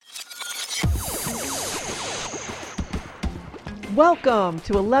Welcome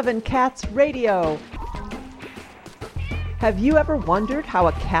to 11 Cats Radio. Have you ever wondered how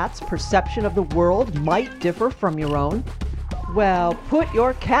a cat's perception of the world might differ from your own? Well, put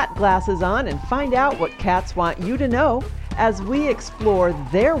your cat glasses on and find out what cats want you to know as we explore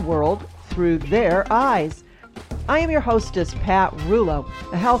their world through their eyes. I am your hostess, Pat Rulo,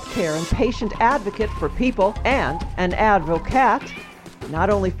 a healthcare and patient advocate for people and an advocate, not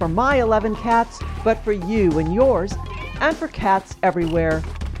only for my 11 cats, but for you and yours, and for cats everywhere.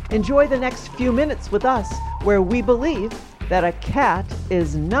 Enjoy the next few minutes with us, where we believe that a cat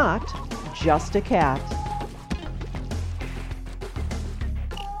is not just a cat.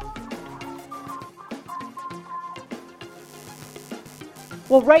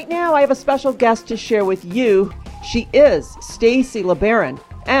 Well, right now I have a special guest to share with you. She is Stacy LeBaron,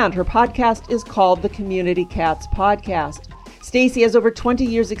 and her podcast is called the Community Cats Podcast. Stacy has over 20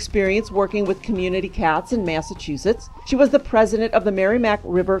 years experience working with community cats in Massachusetts. She was the president of the Merrimack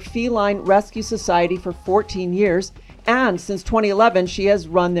River Feline Rescue Society for 14 years, and since 2011 she has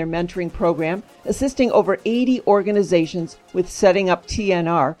run their mentoring program, assisting over 80 organizations with setting up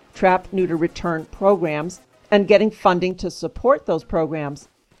TNR, Trap, Neuter, Return programs, and getting funding to support those programs.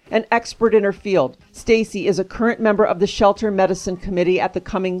 An expert in her field, Stacy is a current member of the Shelter Medicine Committee at the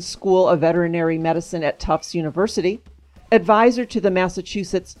Cummings School of Veterinary Medicine at Tufts University, advisor to the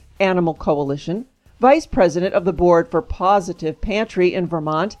Massachusetts Animal Coalition, vice president of the board for Positive Pantry in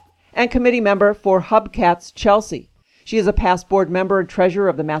Vermont, and committee member for Hubcats Chelsea. She is a past board member and treasurer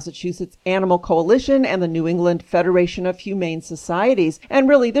of the Massachusetts Animal Coalition and the New England Federation of Humane Societies. And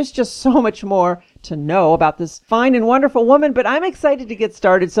really, there's just so much more to know about this fine and wonderful woman, but I'm excited to get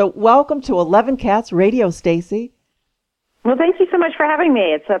started. So welcome to 11 Cats Radio, Stacy. Well, thank you so much for having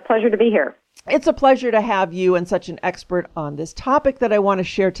me. It's a pleasure to be here. It's a pleasure to have you and such an expert on this topic that I want to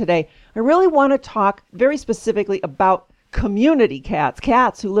share today. I really want to talk very specifically about community cats,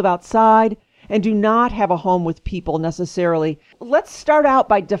 cats who live outside and do not have a home with people necessarily. Let's start out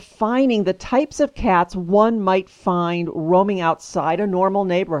by defining the types of cats one might find roaming outside a normal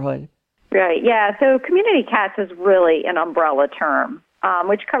neighborhood. Right, yeah. So community cats is really an umbrella term,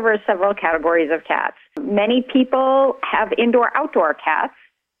 which covers several categories of cats. Many people have indoor-outdoor cats,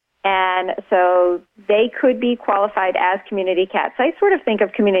 and so they could be qualified as community cats. I sort of think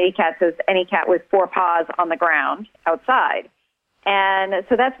of community cats as any cat with four paws on the ground outside. And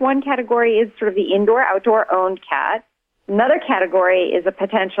so that's one category, is sort of the indoor-outdoor owned cat. Another category is a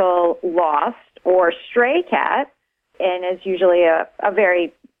potential lost or stray cat, and is usually a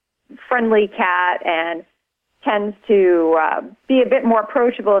very friendly cat and tends to be a bit more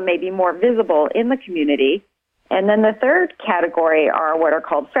approachable and maybe more visible in the community. And then the third category are what are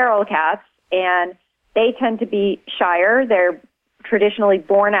called feral cats, and they tend to be shyer. They're traditionally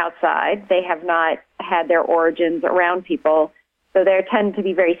born outside. They have not had their origins around people, so they tend to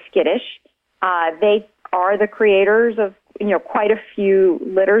be very skittish. They are the creators of, quite a few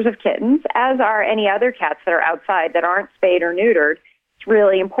litters of kittens, as are any other cats that are outside that aren't spayed or neutered. It's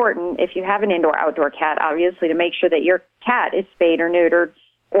really important, if you have an indoor-outdoor cat, obviously, to make sure that your cat is spayed or neutered,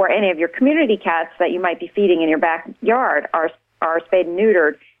 or any of your community cats that you might be feeding in your backyard are spayed and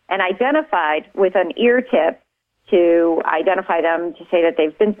neutered, and identified with an ear tip to identify them, to say that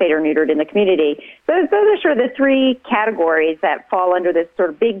they've been spayed or neutered in the community. So those are sort of the three categories that fall under this sort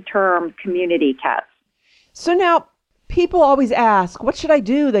of big term community cats. So now, people always ask, what should I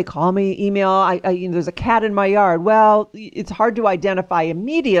do? They call me, email, there's a cat in my yard. Well, it's hard to identify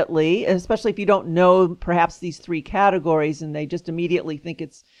immediately, especially if you don't know perhaps these three categories and they just immediately think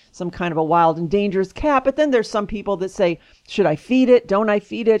it's some kind of a wild and dangerous cat. But then there's some people that say, should I feed it? Don't I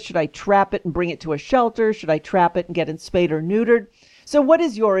feed it? Should I trap it and bring it to a shelter? Should I trap it and get it spayed or neutered? So what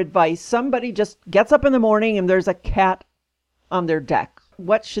is your advice? Somebody just gets up in the morning and there's a cat on their deck.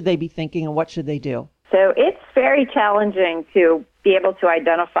 What should they be thinking and what should they do? So it's very challenging to be able to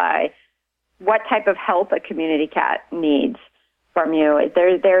identify what type of help a community cat needs from you.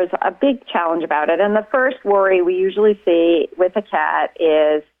 There's a big challenge about it. And the first worry we usually see with a cat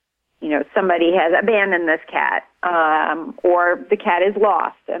is, somebody has abandoned this cat, or the cat is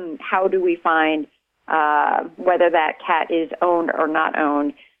lost. And how do we find whether that cat is owned or not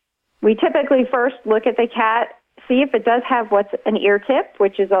owned? We typically first look at the cat, see if it does have what's an ear tip,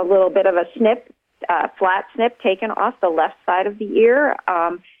 which is a little bit of a snip, flat snip taken off the left side of the ear.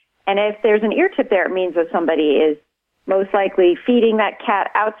 And if there's an ear tip there, it means that somebody is most likely feeding that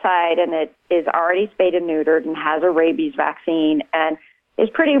cat outside and it is already spayed and neutered and has a rabies vaccine and is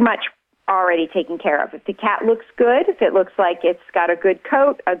pretty much already taken care of. If the cat looks good, if it looks like it's got a good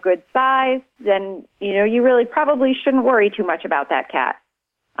coat, a good size, then, you really probably shouldn't worry too much about that cat.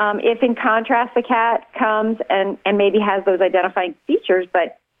 If in contrast the cat comes and maybe has those identifying features,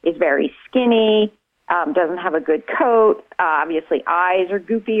 but is very skinny, doesn't have a good coat, obviously eyes are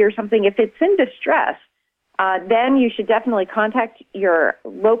goopy or something, if it's in distress, then you should definitely contact your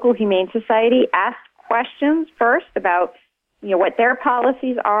local humane society, ask questions first about what their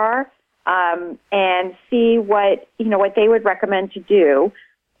policies are, and see what they would recommend to do.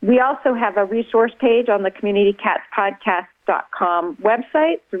 We also have a resource page on the communitycatspodcast.com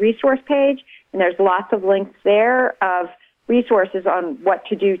website, the resource page, and there's lots of links there of resources on what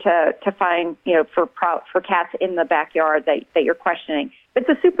to do to find, for cats in the backyard that you're questioning. If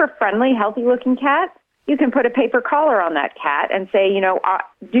it's a super friendly, healthy-looking cat, you can put a paper collar on that cat and say,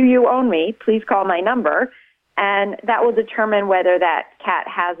 do you own me? Please call my number. And that will determine whether that cat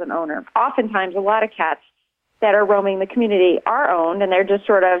has an owner. Oftentimes, a lot of cats that are roaming the community are owned, and they're just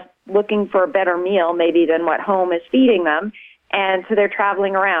sort of looking for a better meal maybe than what home is feeding them, and so they're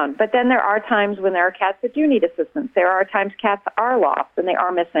traveling around. But then there are times when there are cats that do need assistance. There are times cats are lost and they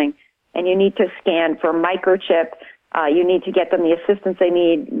are missing, and you need to scan for microchip. You need to get them the assistance they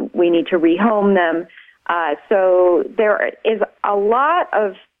need. We need to rehome them. So there is a lot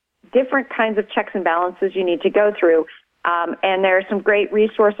of different kinds of checks and balances you need to go through. And there are some great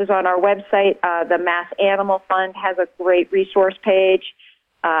resources on our website. The Mass Animal Fund has a great resource page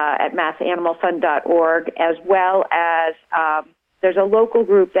at massanimalfund.org, as well as there's a local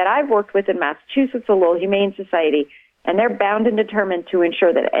group that I've worked with in Massachusetts, the Lowell Humane Society, and they're bound and determined to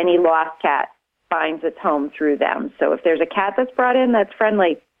ensure that any lost cat finds its home through them. So if there's a cat that's brought in that's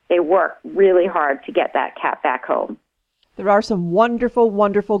friendly, they work really hard to get that cat back home. There are some wonderful,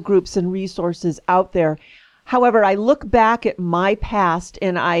 wonderful groups and resources out there. However, I look back at my past,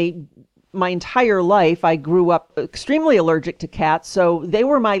 and my entire life, I grew up extremely allergic to cats, so they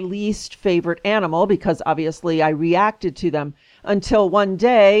were my least favorite animal because obviously I reacted to them. Until one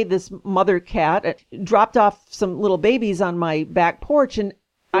day, this mother cat dropped off some little babies on my back porch, and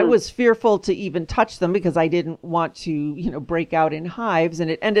I was fearful to even touch them because I didn't want to, break out in hives.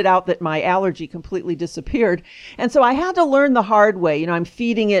 And it ended out that my allergy completely disappeared. And so I had to learn the hard way. I'm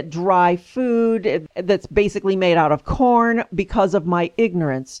feeding it dry food that's basically made out of corn because of my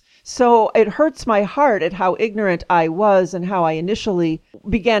ignorance. So it hurts my heart at how ignorant I was and how I initially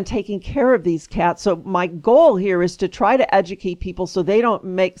began taking care of these cats. So my goal here is to try to educate people so they don't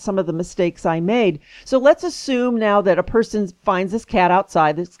make some of the mistakes I made. So let's assume now that a person finds this cat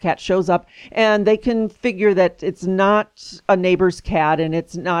outside. This cat shows up, and they can figure that it's not a neighbor's cat, and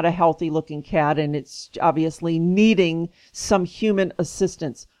it's not a healthy looking cat, and it's obviously needing some human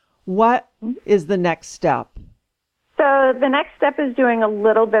assistance. What is the next step? So the next step is doing a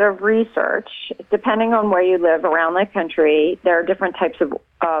little bit of research. Depending on where you live around the country, there are different types of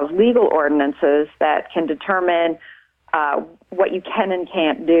legal ordinances that can determine what you can and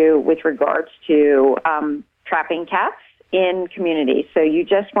can't do with regards to trapping cats in communities. So you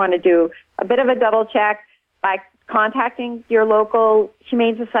just want to do a bit of a double check by contacting your local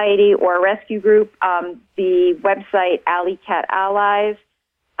humane society or rescue group. The website Alley Cat Allies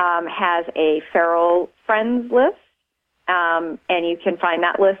has a feral friends list, and you can find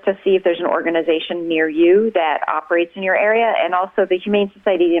that list to see if there's an organization near you that operates in your area. And also the Humane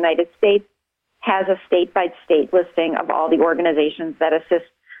Society of the United States has a state-by-state listing of all the organizations that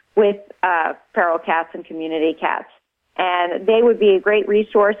assist with feral cats and community cats. And they would be a great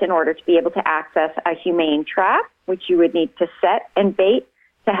resource in order to be able to access a humane trap, which you would need to set and bait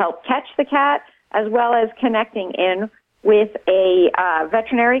to help catch the cat, as well as connecting in with a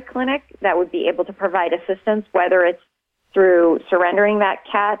veterinary clinic that would be able to provide assistance, whether it's through surrendering that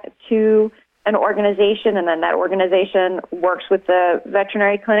cat to an organization, and then that organization works with the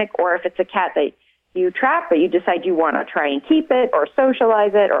veterinary clinic, or if it's a cat that you trap but you decide you want to try and keep it or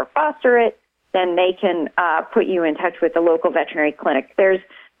socialize it or foster it, then they can put you in touch with the local veterinary clinic. There's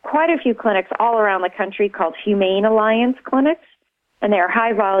quite a few clinics all around the country called Humane Alliance clinics, and they're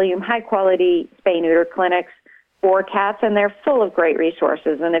high-volume, high-quality spay-neuter clinics for cats, and they're full of great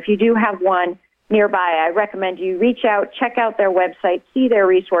resources. And if you do have one nearby, I recommend you reach out, check out their website, see their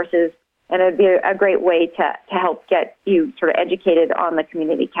resources, and it would be a great way to help get you sort of educated on the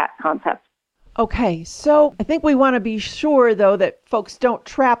community cat concept. Okay, so I think we want to be sure, though, that folks don't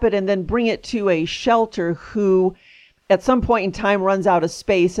trap it and then bring it to a shelter who at some point in time runs out of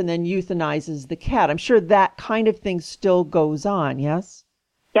space and then euthanizes the cat. I'm sure that kind of thing still goes on, yes?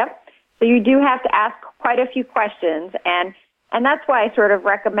 Yep. So you do have to ask quite a few questions, and that's why I sort of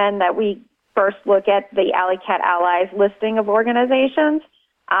recommend that we first look at the Alley Cat Allies listing of organizations,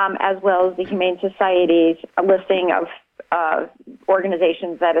 as well as the Humane Society's listing of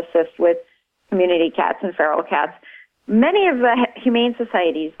organizations that assist with community cats and feral cats. Many of the humane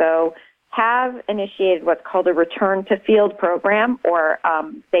societies, though, have initiated what's called a return to field program, or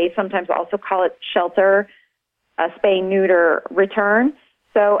they sometimes also call it shelter spay-neuter return.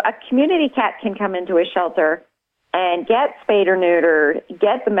 So a community cat can come into a shelter and get spayed or neutered,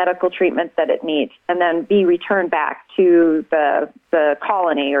 get the medical treatment that it needs, and then be returned back to the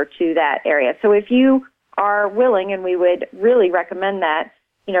colony or to that area. So if you are willing, and we would really recommend that,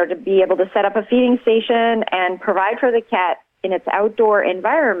 to be able to set up a feeding station and provide for the cat in its outdoor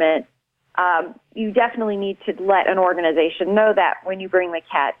environment, you definitely need to let an organization know that when you bring the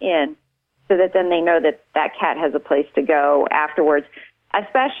cat in, so that then they know that that cat has a place to go afterwards.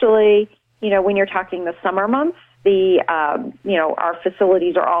 Especially, when you're talking the summer months, our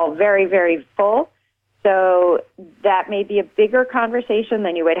facilities are all very, very full. So that may be a bigger conversation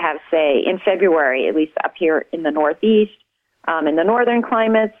than you would have, say, in February, at least up here in the Northeast. In the northern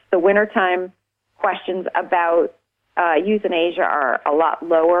climates, the wintertime questions about euthanasia are a lot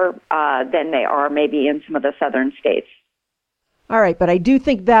lower than they are maybe in some of the southern states. All right, but I do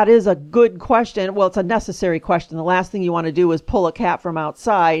think that is a good question. Well, it's a necessary question. The last thing you want to do is pull a cat from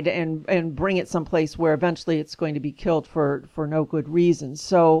outside and bring it someplace where eventually it's going to be killed for no good reason.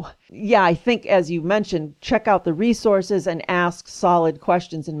 So, yeah, I think, as you mentioned, check out the resources and ask solid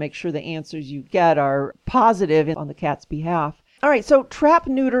questions and make sure the answers you get are positive on the cat's behalf. All right, so trap,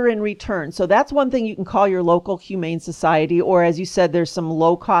 neuter, and return. So that's one thing you can call your local humane society, or as you said, there's some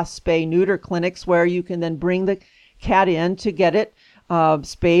low-cost spay-neuter clinics where you can then bring the cat in to get it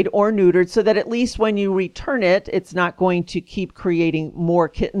spayed or neutered, so that at least when you return it, it's not going to keep creating more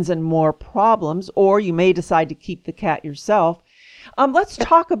kittens and more problems, or you may decide to keep the cat yourself. Let's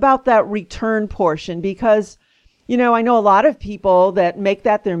talk about that return portion, because I know a lot of people that make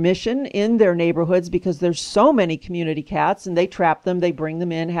that their mission in their neighborhoods because there's so many community cats, and they trap them, they bring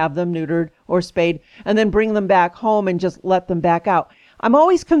them in, have them neutered or spayed, and then bring them back home and just let them back out. I'm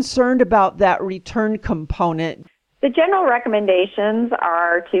always concerned about that return component. The general recommendations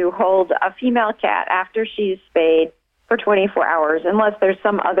are to hold a female cat after she's spayed for 24 hours, unless there's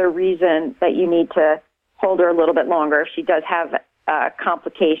some other reason that you need to hold her a little bit longer. If she does have a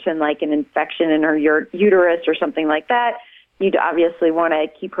complication like an infection in her uterus or something like that, you'd obviously want to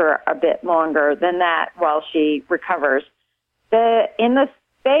keep her a bit longer than that while she recovers. In the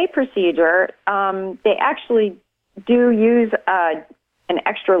spay procedure, they actually do use an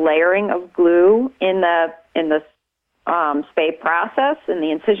extra layering of glue in the spay process, in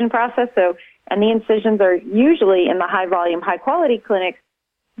the incision process. And the incisions are usually in the high volume, high quality clinics.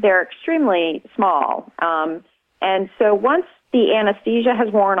 They're extremely small. And so once the anesthesia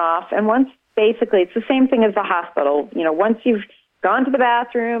has worn off, and once basically it's the same thing as the hospital, once you've gone to the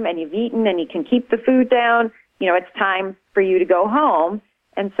bathroom and you've eaten and you can keep the food down, it's time for you to go home.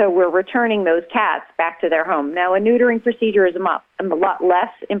 And so we're returning those cats back to their home. Now, a neutering procedure is a lot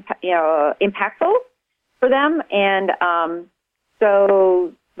less impactful for them, and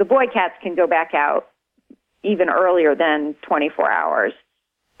so the boy cats can go back out even earlier than 24 hours.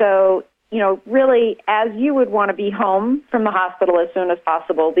 So, really, as you would want to be home from the hospital as soon as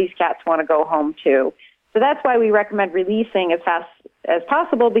possible, these cats want to go home too. So that's why we recommend releasing as fast as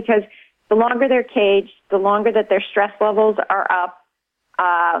possible, because the longer they're caged, the longer that their stress levels are up,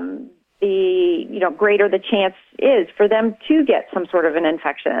 the greater the chance is for them to get some sort of an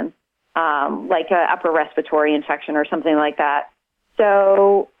infection, like an upper respiratory infection or something like that.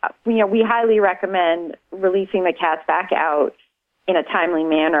 So, we highly recommend releasing the cats back out in a timely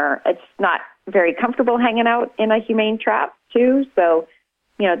manner. It's not very comfortable hanging out in a humane trap, too. So,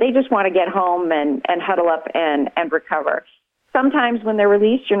 they just want to get home and huddle up and recover. Sometimes when they're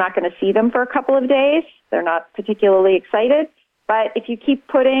released, you're not going to see them for a couple of days. They're not particularly excited. But if you keep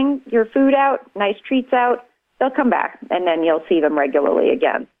putting your food out, nice treats out, they'll come back, and then you'll see them regularly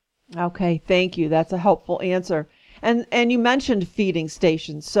again. Okay, thank you. That's a helpful answer. And you mentioned feeding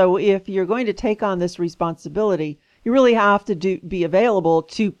stations. So if you're going to take on this responsibility, you really have to be available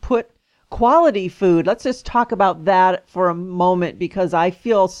to put quality food. Let's just talk about that for a moment, because I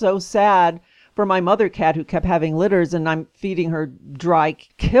feel so sad for my mother cat who kept having litters, and I'm feeding her dry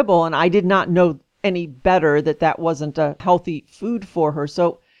kibble, and I did not know any better that wasn't a healthy food for her.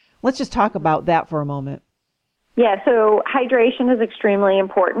 So let's just talk about that for a moment. Yeah, so hydration is extremely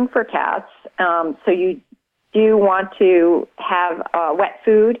important for cats. So you do want to have wet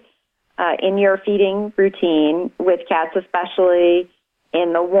food in your feeding routine with cats, especially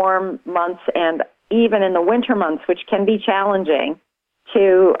in the warm months and even in the winter months, which can be challenging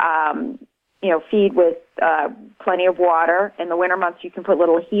to feed with plenty of water. In the winter months, you can put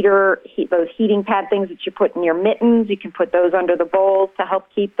little those heating pad things that you put in your mittens. You can put those under the bowls to help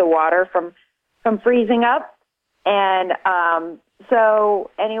keep the water from freezing up. And so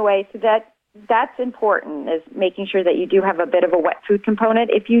that's important, is making sure that you do have a bit of a wet food component.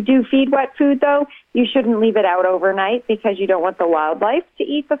 If you do feed wet food, though, you shouldn't leave it out overnight because you don't want the wildlife to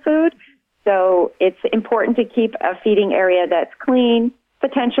eat the food. So it's important to keep a feeding area that's clean,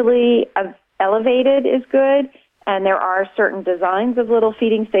 potentially elevated is good. And there are certain designs of little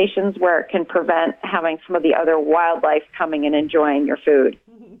feeding stations where it can prevent having some of the other wildlife coming and enjoying your food.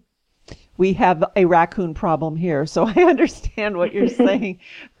 We have a raccoon problem here, so I understand what you're saying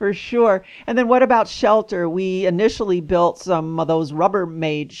for sure. And then what about shelter? We initially built some of those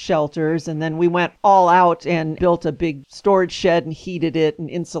Rubbermaid shelters, and then we went all out and built a big storage shed and heated it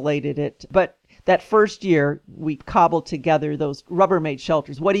and insulated it. But that first year, we cobbled together those Rubbermaid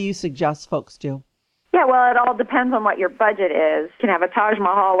shelters. What do you suggest folks do? Yeah, well, it all depends on what your budget is. You can have a Taj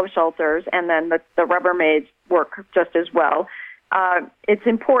Mahal of shelters, and then the Rubbermaids work just as well. It's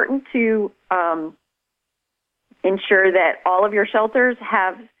important to ensure that all of your shelters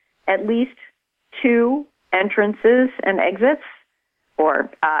have at least 2 entrances and exits, or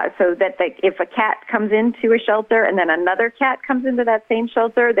so that if a cat comes into a shelter and then another cat comes into that same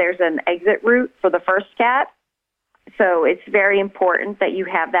shelter, there's an exit route for the first cat. So it's very important that you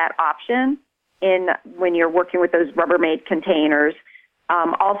have that option when you're working with those Rubbermaid containers.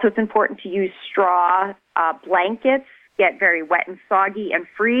 Also, it's important to use straw blankets. Get very wet and soggy and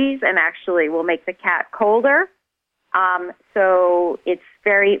freeze, and actually will make the cat colder. So it's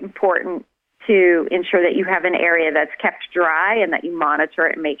very important to ensure that you have an area that's kept dry and that you monitor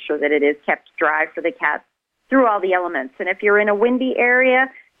it and make sure that it is kept dry for the cats through all the elements. And if you're in a windy area,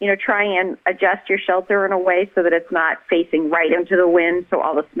 try and adjust your shelter in a way so that it's not facing right into the wind, so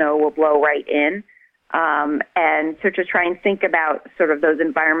all the snow will blow right in. And so to try and think about sort of those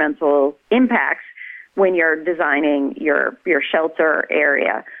environmental impacts when you're designing your shelter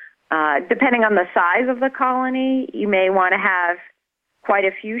area. Depending on the size of the colony, you may want to have quite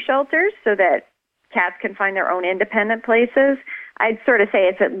a few shelters so that cats can find their own independent places. I'd sort of say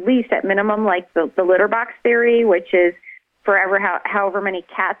it's at least at minimum like the litter box theory, which is for however many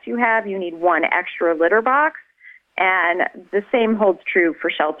cats you have, you need 1 extra litter box. And the same holds true for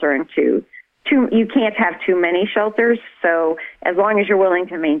sheltering too. You can't have too many shelters, so as long as you're willing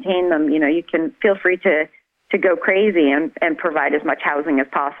to maintain them, you can feel free to go crazy and provide as much housing as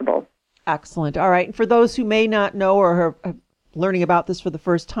possible. Excellent. All right. And for those who may not know or are learning about this for the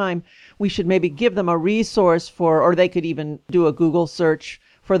first time, we should maybe give them a resource or they could even do a Google search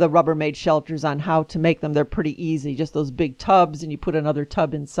for the Rubbermaid shelters on how to make them. They're pretty easy, just those big tubs, and you put another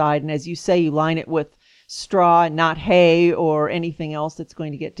tub inside. And as you say, you line it with straw and not hay or anything else that's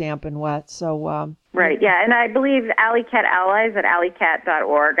going to get damp and wet. So right, yeah, and I believe Alley Cat Allies at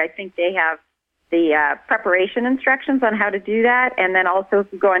alleycat.org, I think they have the preparation instructions on how to do that. And then also if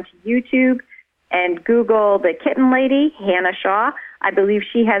you go onto YouTube and Google the kitten lady, Hannah Shaw, I believe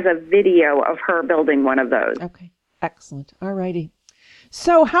she has a video of her building one of those. Okay, excellent. All righty.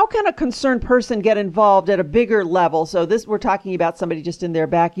 So how can a concerned person get involved at a bigger level? So we're talking about somebody just in their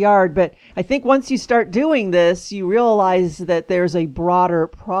backyard, but I think once you start doing this, you realize that there's a broader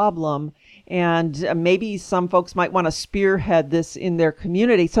problem, and maybe some folks might want to spearhead this in their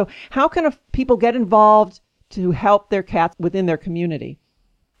community. So how can people get involved to help their cats within their community?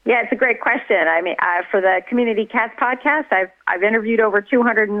 Yeah, it's a great question. I mean, for the Community Cats podcast, I've interviewed over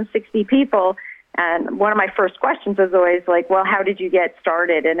 260 people. And one of my first questions is always like, well, how did you get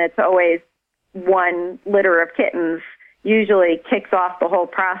started? And it's always one litter of kittens usually kicks off the whole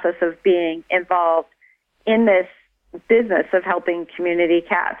process of being involved in this business of helping community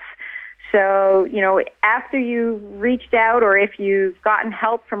cats. So, after you've reached out or if you've gotten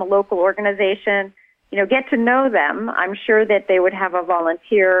help from a local organization, get to know them. I'm sure that they would have a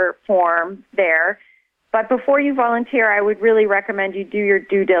volunteer form there. But before you volunteer, I would really recommend you do your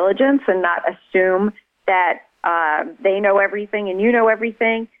due diligence and not assume that they know everything and you know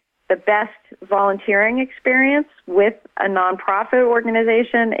everything. The best volunteering experience with a nonprofit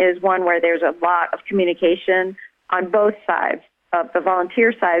organization is one where there's a lot of communication on both sides, of the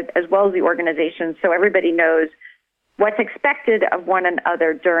volunteer side as well as the organization, so everybody knows what's expected of one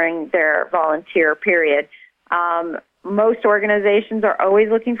another during their volunteer period. Most organizations are always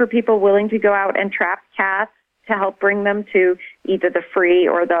looking for people willing to go out and trap cats to help bring them to either the free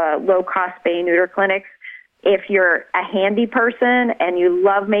or the low-cost spay-neuter clinics. If you're a handy person and you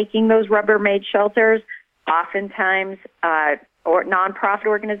love making those Rubbermaid shelters, oftentimes or nonprofit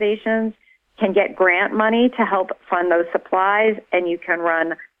organizations can get grant money to help fund those supplies, and you can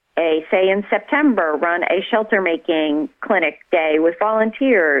run say in September, run a shelter-making clinic day with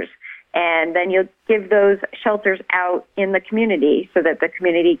volunteers. And then you'll give those shelters out in the community so that the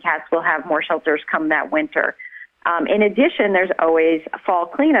community cats will have more shelters come that winter. In addition, there's always fall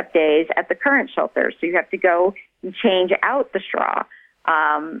cleanup days at the current shelter, so you have to go and change out the straw,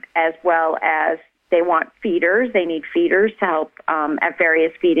 as well as they want feeders. They need feeders to help at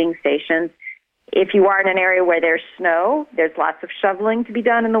various feeding stations. If you are in an area where there's snow, there's lots of shoveling to be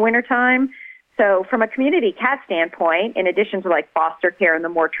done in the wintertime. So from a community cat standpoint, in addition to like foster care and the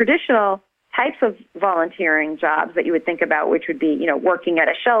more traditional types of volunteering jobs that you would think about, which would be, working at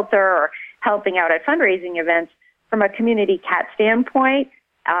a shelter or helping out at fundraising events, from a community cat standpoint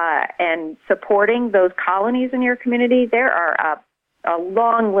and supporting those colonies in your community, there are a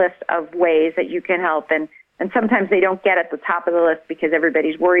long list of ways that you can help. And sometimes they don't get at the top of the list because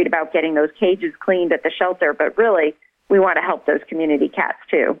everybody's worried about getting those cages cleaned at the shelter. But really, we want to help those community cats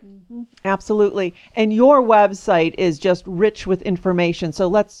too. Mm-hmm. Absolutely. And your website is just rich with information. So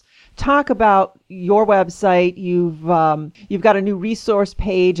let's talk about your website. You've got a new resource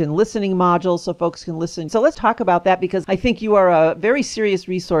page and listening modules so folks can listen. So let's talk about that, because I think you are a very serious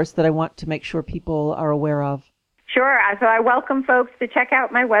resource that I want to make sure people are aware of. Sure. So I welcome folks to check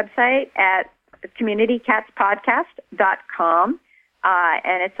out my website at communitycatspodcast.com.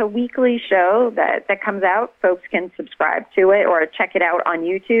 And it's a weekly show that comes out. Folks can subscribe to it or check it out on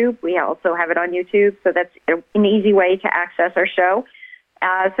YouTube. We also have it on YouTube, so that's an easy way to access our show.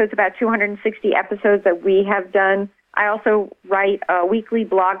 So it's about 260 episodes that we have done. I also write a weekly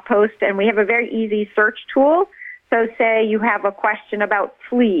blog post, and we have a very easy search tool. So say you have a question about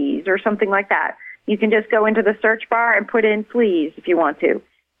fleas or something like that. You can just go into the search bar and put in fleas if you want to.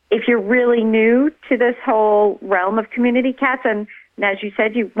 If you're really new to this whole realm of community cats, and as you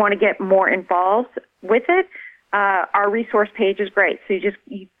said, you want to get more involved with it, our resource page is great. So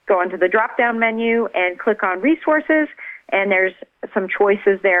you go into the drop-down menu and click on resources, and there's some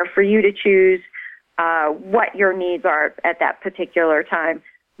choices there for you to choose what your needs are at that particular time.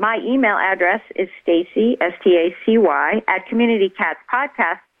 My email address is Stacy, Stacy, at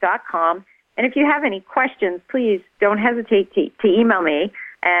communitycatspodcast.com. And if you have any questions, please don't hesitate to email me.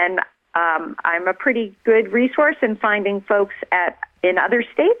 And I'm a pretty good resource in finding folks in other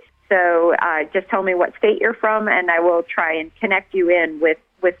states. So just tell me what state you're from, and I will try and connect you in with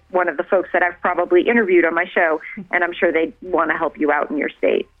one of the folks that I've probably interviewed on my show, and I'm sure they'd want to help you out in your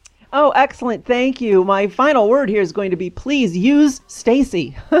state. Oh, excellent. Thank you. My final word here is going to be, please use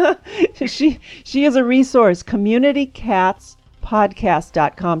Stacy. She is a resource,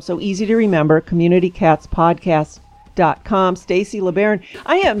 communitycatspodcast.com. So easy to remember, communitycatspodcast.com. Stacy LeBaron.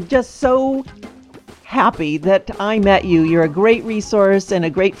 I am just so happy that I met you. You're a great resource and a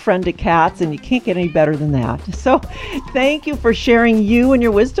great friend to cats, and you can't get any better than that. So thank you for sharing you and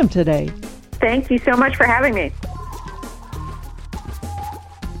your wisdom today. Thank you so much for having me.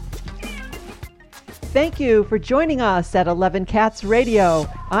 Thank you for joining us at 11 Cats Radio.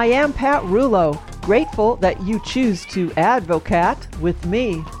 I am Pat Rulo, grateful that you choose to advocate with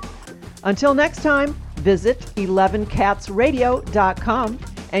me. Until next time, visit 11catsradio.com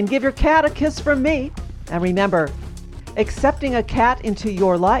and give your cat a kiss from me. And remember, accepting a cat into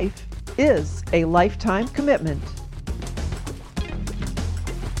your life is a lifetime commitment.